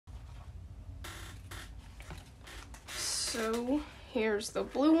So here's the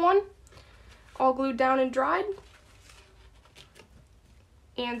blue one, all glued down and dried.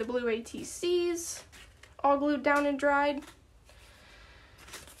 And the blue ATCs, all glued down and dried.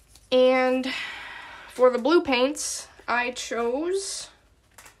 And for the blue paints, I chose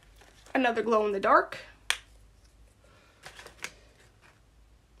another glow-in-the-dark.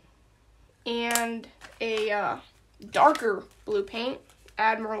 And a darker blue paint,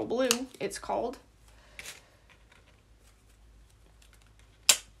 Admiral Blue, it's called.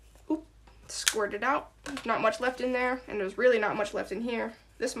 Oop, squirted out. Not much left in there, and there's really not much left in here.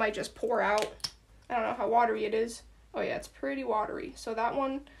 This might just pour out. I don't know how watery it is. Oh yeah, it's pretty watery. So that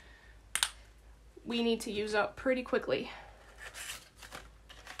one we need to use up pretty quickly.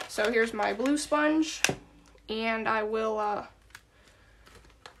 So here's my blue sponge, and I will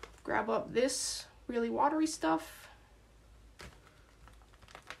grab up this really watery stuff.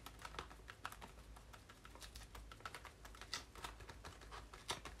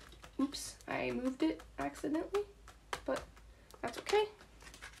 Oops, I moved it accidentally, but that's okay.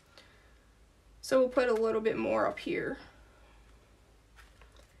 So we'll put a little bit more up here.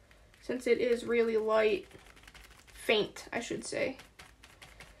 Since it is really light, faint, I should say.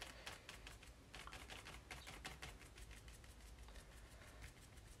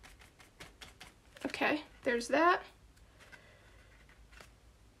 Okay, there's that.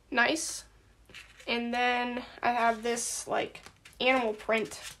 Nice. And then I have this like animal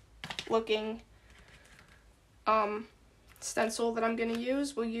print looking stencil that I'm gonna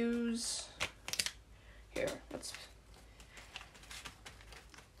use. We'll use, here, let's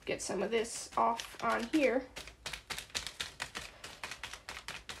get some of this off on here.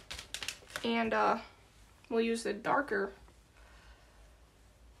 And we'll use the darker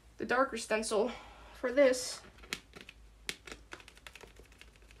stencil for this.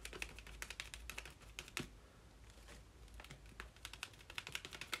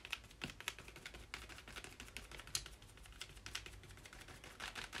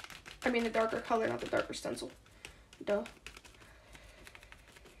 I mean the darker color, not the darker stencil. Duh.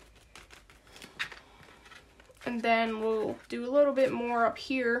 And then we'll do a little bit more up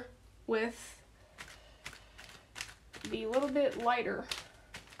here with the little bit lighter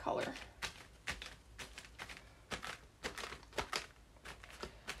color.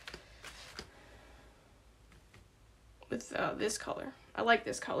 With this color. I like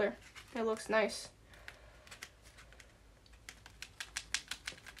this color. It looks nice.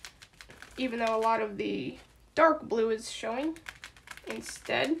 Even though a lot of the dark blue is showing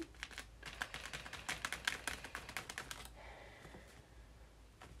instead.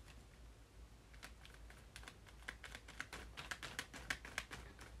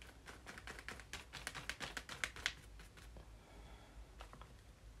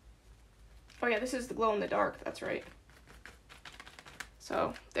 Oh yeah, this is the glow in the dark, that's right.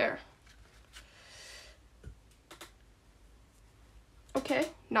 So, there. Okay,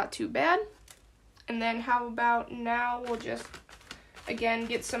 not too bad. And then how about now we'll just, again,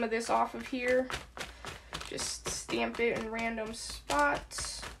 get some of this off of here. Just stamp it in random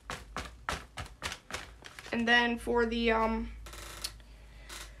spots. And then for the,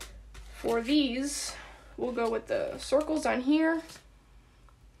 for these, we'll go with the circles on here.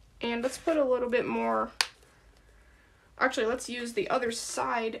 And let's put a little bit more, actually let's use the other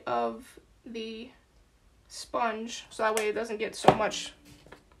side of the sponge, so that way it doesn't get so much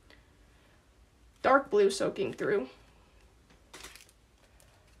dark blue soaking through.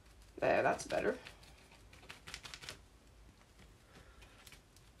 There, that's better.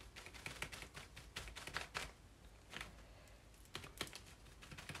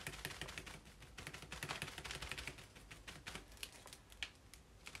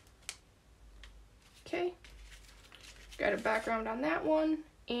 Okay, got a background on that one,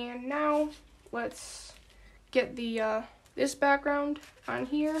 and now let's get the this background on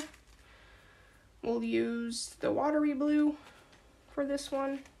here. We'll use the watery blue for this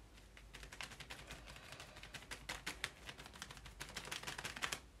one.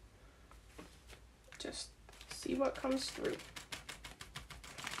 Just see what comes through.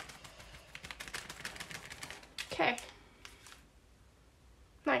 Okay.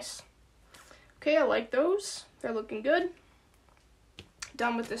 Nice. Okay, I like those. They're looking good.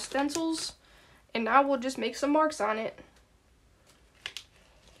 Done with the stencils. And now we'll just make some marks on it.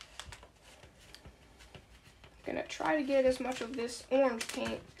 I'm gonna try to get as much of this orange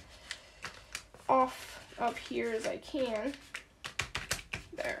paint off up here as I can.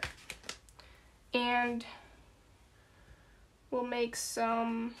 There. And we'll make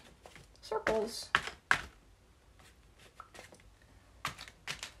some circles.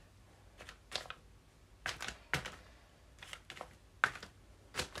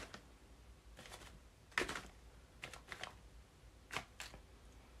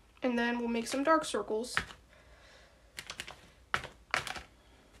 and then we'll make some dark circles.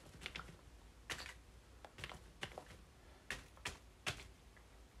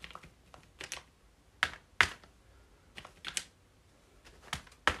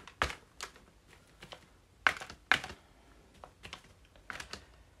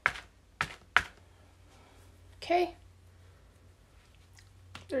 Okay,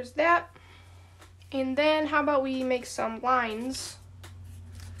 there's that. And then how about we make some lines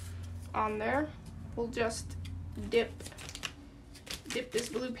on there? We'll just dip this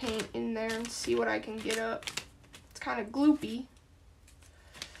blue paint in there and see what I can get up. It's kind of gloopy,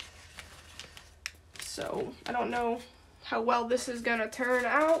 so I don't know how well this is gonna turn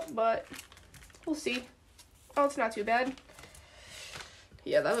out, but we'll see. Oh, it's not too bad.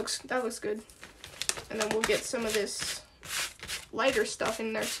 Yeah, that looks good. And then we'll get some of this lighter stuff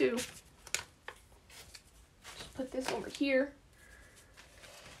in there too. Just put this over here.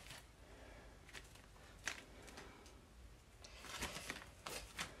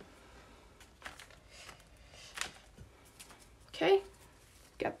 Okay,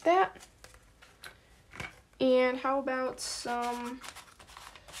 got that. And how about some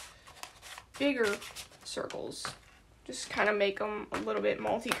bigger circles? Just kind of make them a little bit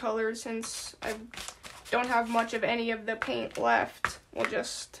multicolored since I don't have much of any of the paint left. We'll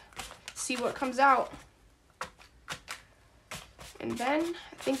just see what comes out. And then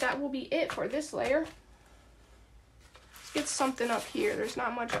I think that will be it for this layer. Let's get something up here. There's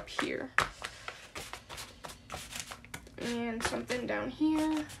not much up here. And something down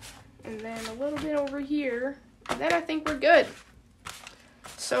here. And then a little bit over here. And then I think we're good.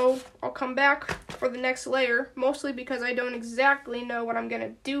 So I'll come back for the next layer, mostly because I don't exactly know what I'm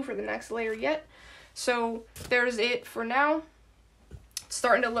gonna do for the next layer yet. So there's it for now. It's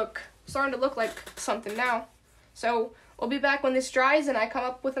starting to look like something now. So we'll be back when this dries and I come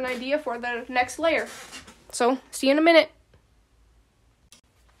up with an idea for the next layer. So see you in a minute.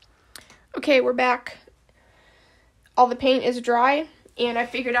 Okay, we're back. All the paint is dry and I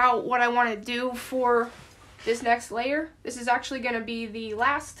figured out what I want to do for this next layer. This is actually going to be the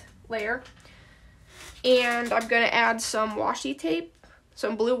last layer. And I'm going to add some washi tape,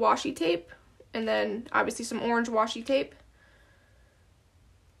 some blue washi tape. And then obviously some orange washi tape.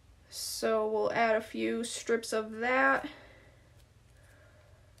 So we'll add a few strips of that.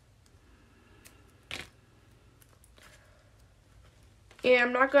 And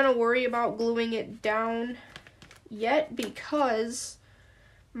I'm not going to worry about gluing it down yet because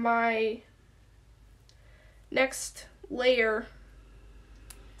my next layer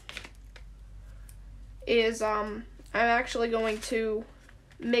is I'm actually going to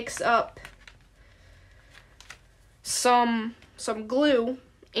mix up some glue,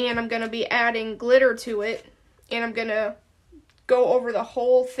 and I'm going to be adding glitter to it, and I'm going to go over the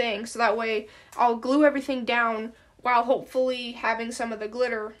whole thing, so that way I'll glue everything down while hopefully having some of the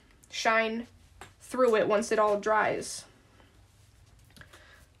glitter shine through it once it all dries.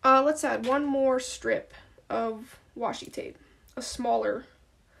 Let's add one more strip of washi tape, a smaller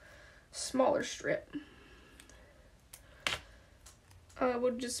strip.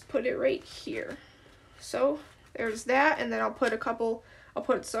 We'll just put it right here. So there's that, and then I'll put a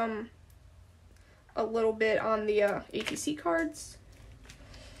little bit on the ATC cards.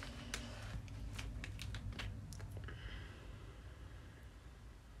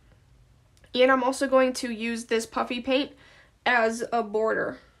 And I'm also going to use this puffy paint as a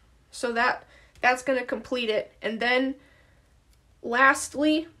border. So that's going to complete it. And then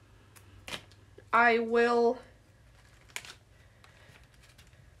lastly, I will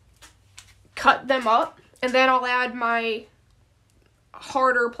cut them up, and then I'll add my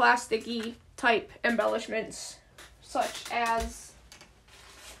harder plasticky type embellishments, such as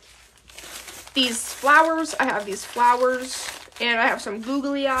these flowers. I have these flowers, and I have some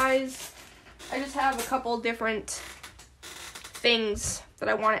googly eyes. I just have a couple different things that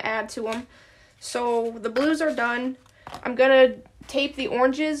I want to add to them. So the blues are done. I'm gonna tape the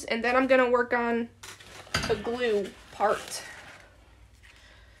oranges, and then I'm gonna work on the glue part.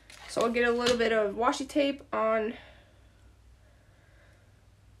 So I'll get a little bit of washi tape on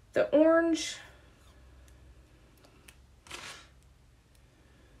the orange.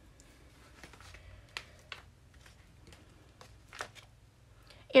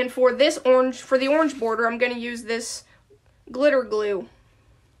 And for this orange, for the orange border, I'm going to use this glitter glue.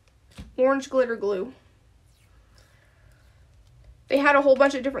 Orange glitter glue. They had a whole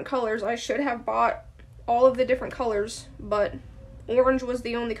bunch of different colors. I should have bought all of the different colors, but orange was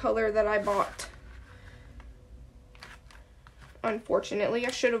the only color that I bought. Unfortunately,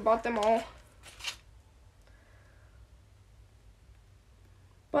 I should have bought them all.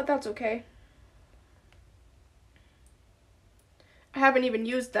 but that's okay. I haven't even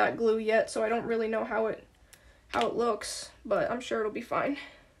used that glue yet, so I don't really know how it looks, but I'm sure it'll be fine.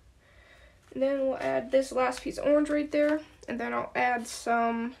 And then we'll add this last piece of orange right there, and then I'll add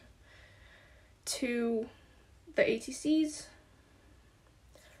some to the ATCs.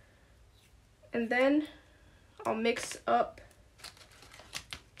 And then I'll mix up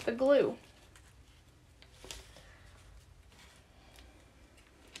the glue.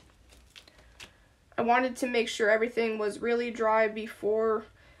 I wanted to make sure everything was really dry before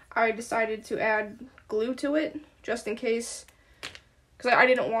I decided to add glue to it, just in case, because I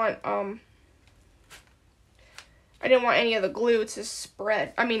didn't want any of the glue to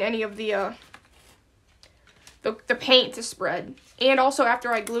spread. I mean, any of the paint to spread. And also,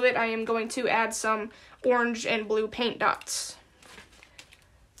 after I glue it, I am going to add some orange and blue paint dots.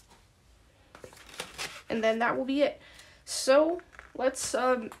 And then that will be it. So let's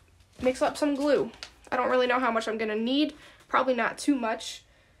mix up some glue. I don't really know how much I'm gonna need. Probably not too much.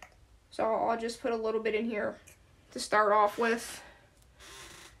 So I'll just put a little bit in here to start off with.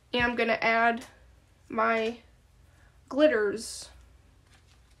 And I'm gonna add my glitters.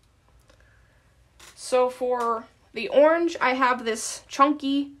 So for the orange, I have this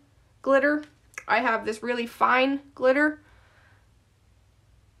chunky glitter. I have this really fine glitter.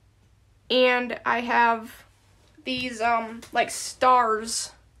 And I have these like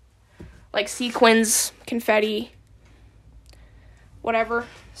stars, like sequins, confetti, whatever.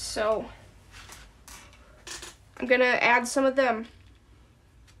 So I'm gonna add some of them,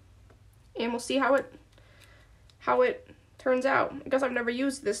 and we'll see how it turns out. I guess I've never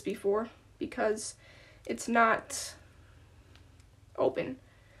used this before because it's not open.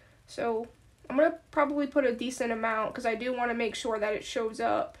 So I'm gonna probably put a decent amount because I do want to make sure that it shows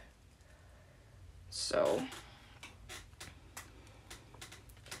up. So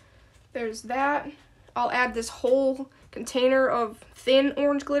there's that. I'll add this whole container of thin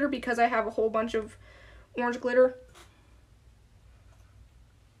orange glitter because I have a whole bunch of orange glitter.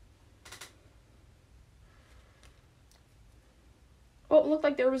 Oh, it looked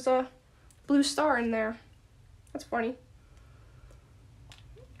like there was a blue star in there. That's funny.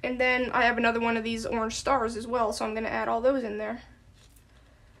 And then I have another one of these orange stars as well, so I'm going to add all those in there.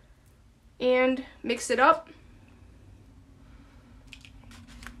 And mix it up.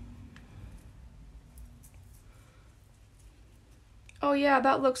 Oh yeah,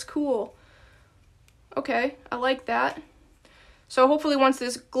 that looks cool. Okay, I like that. So hopefully once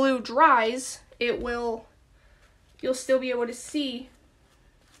this glue dries, you'll still be able to see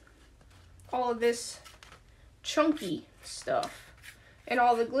all of this chunky stuff and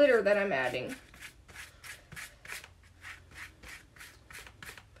all the glitter that I'm adding.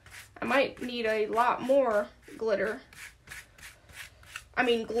 I might need a lot more glue.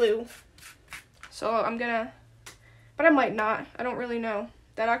 So but I might not. I don't really know.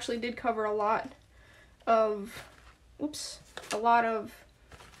 That actually did cover a lot of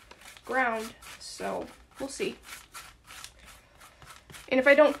ground. So we'll see. And if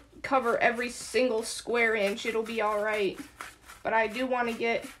I don't cover every single square inch, it'll be all right. But I do want to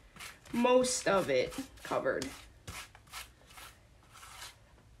get most of it covered.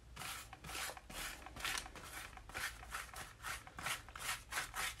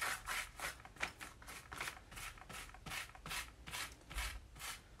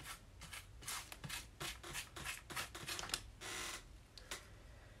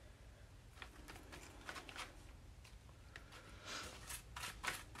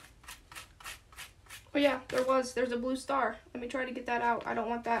 Oh yeah, there's a blue star. Let me try to get that out. I don't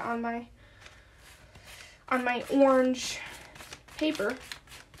want that on my orange paper.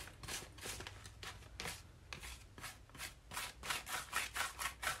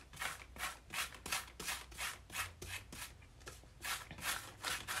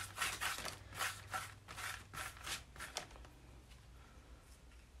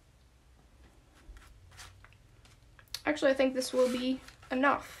 Actually, I think this will be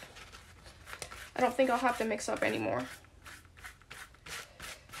enough. I don't think I'll have to mix up anymore.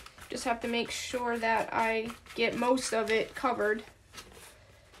 Just have to make sure that I get most of it covered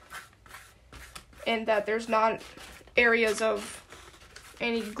and that there's not areas of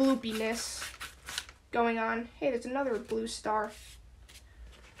any gloopiness going on. Hey, there's another blue star.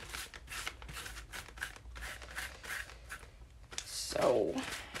 So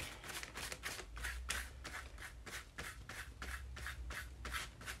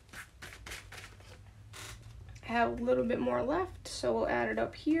I have a little bit more left, so we'll add it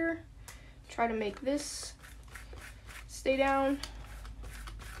up here. Try to make this stay down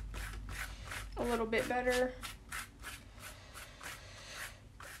a little bit better.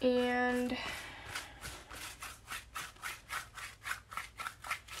 And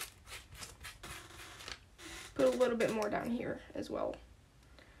put a little bit more down here as well.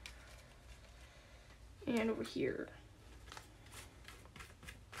 And over here.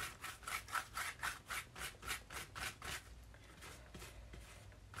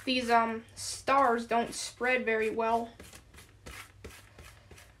 These stars don't spread very well.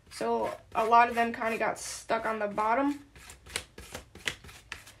 So a lot of them kind of got stuck on the bottom.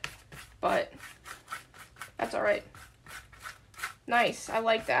 But that's all right. Nice, I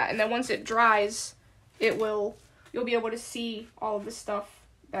like that. And then once it dries, you'll be able to see all of this stuff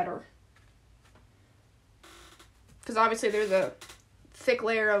better. Because obviously there's a thick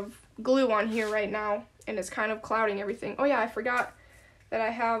layer of glue on here right now, and it's kind of clouding everything. Oh yeah, I forgot that I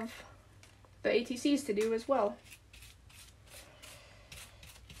have the ATCs to do as well.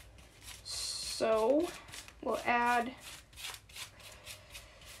 So we'll add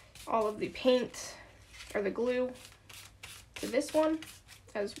all of the paint or the glue to this one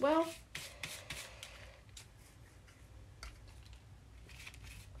as well.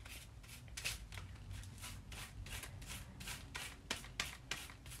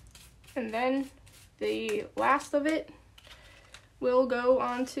 And then the last of it will go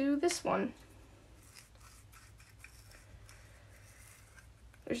onto this one.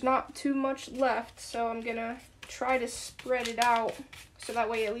 There's not too much left, so I'm gonna try to spread it out so that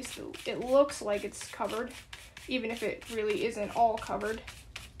way at least it looks like it's covered, even if it really isn't all covered.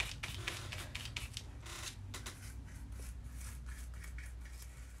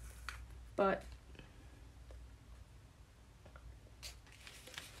 But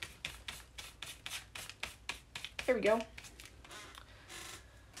there we go.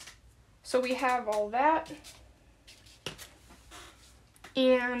 So we have all that.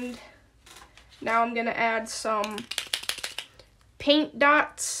 And now I'm gonna add some paint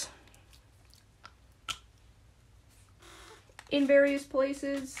dots in various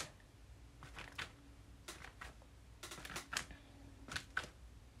places.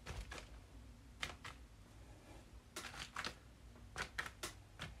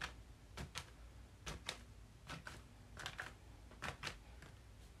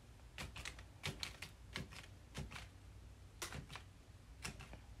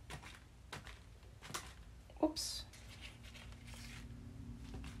 Oops.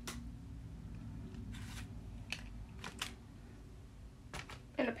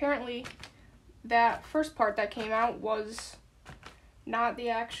 And apparently that first part that came out was not the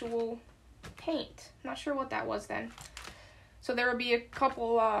actual paint. Not sure what that was then. So there would be a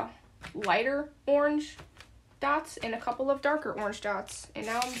couple lighter orange dots and a couple of darker orange dots. And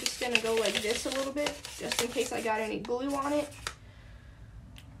now I'm just gonna go like this a little bit, just in case I got any glue on it.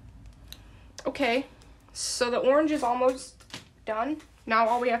 Okay. So the orange is almost done. Now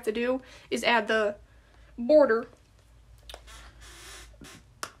all we have to do is add the border.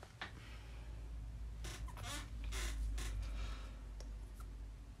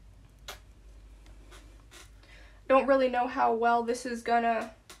 Don't really know how well this is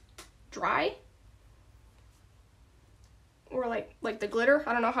gonna dry. Or like the glitter.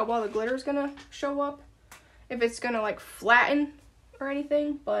 I don't know how well the glitter is gonna show up. If it's gonna like flatten or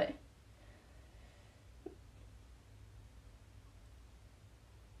anything, but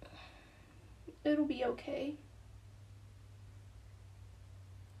it'll be okay.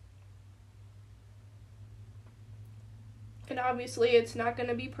 And obviously it's not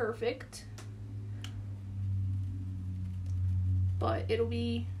gonna be perfect, but it'll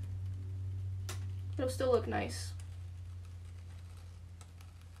still look nice.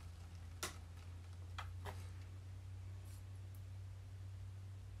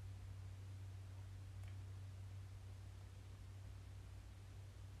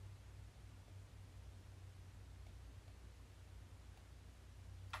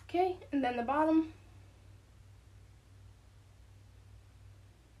 Okay, and then the bottom.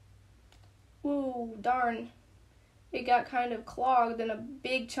 Ooh, darn. It got kind of clogged and a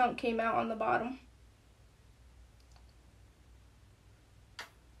big chunk came out on the bottom.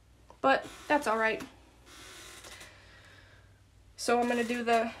 But that's all right. So I'm gonna do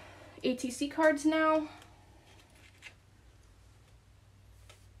the ATC cards now.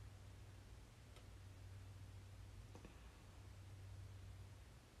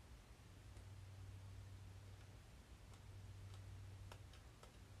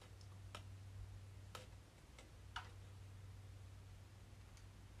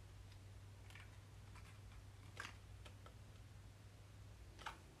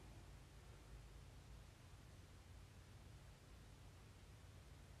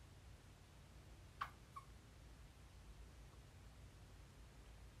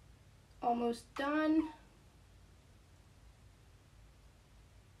 almost done.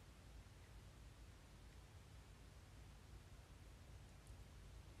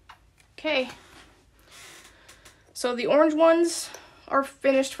 Okay, so the orange ones are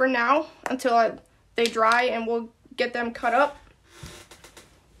finished for now until they dry, and we'll get them cut up.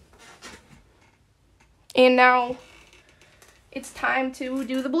 And now it's time to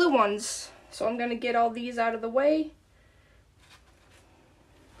do the blue ones. So I'm gonna get all these out of the way.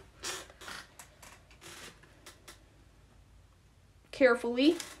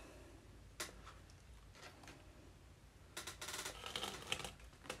 Carefully.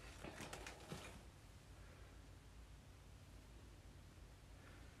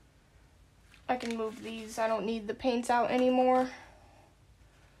 I can move these. I don't need the paints out anymore.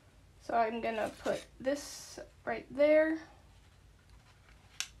 So I'm gonna put this right there,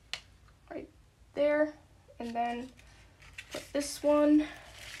 and then put this one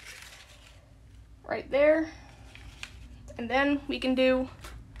right there, and then we can do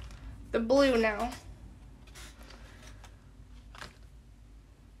the blue now.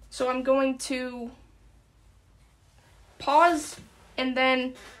 So I'm going to pause and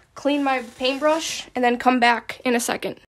then clean my paintbrush and then come back in a second.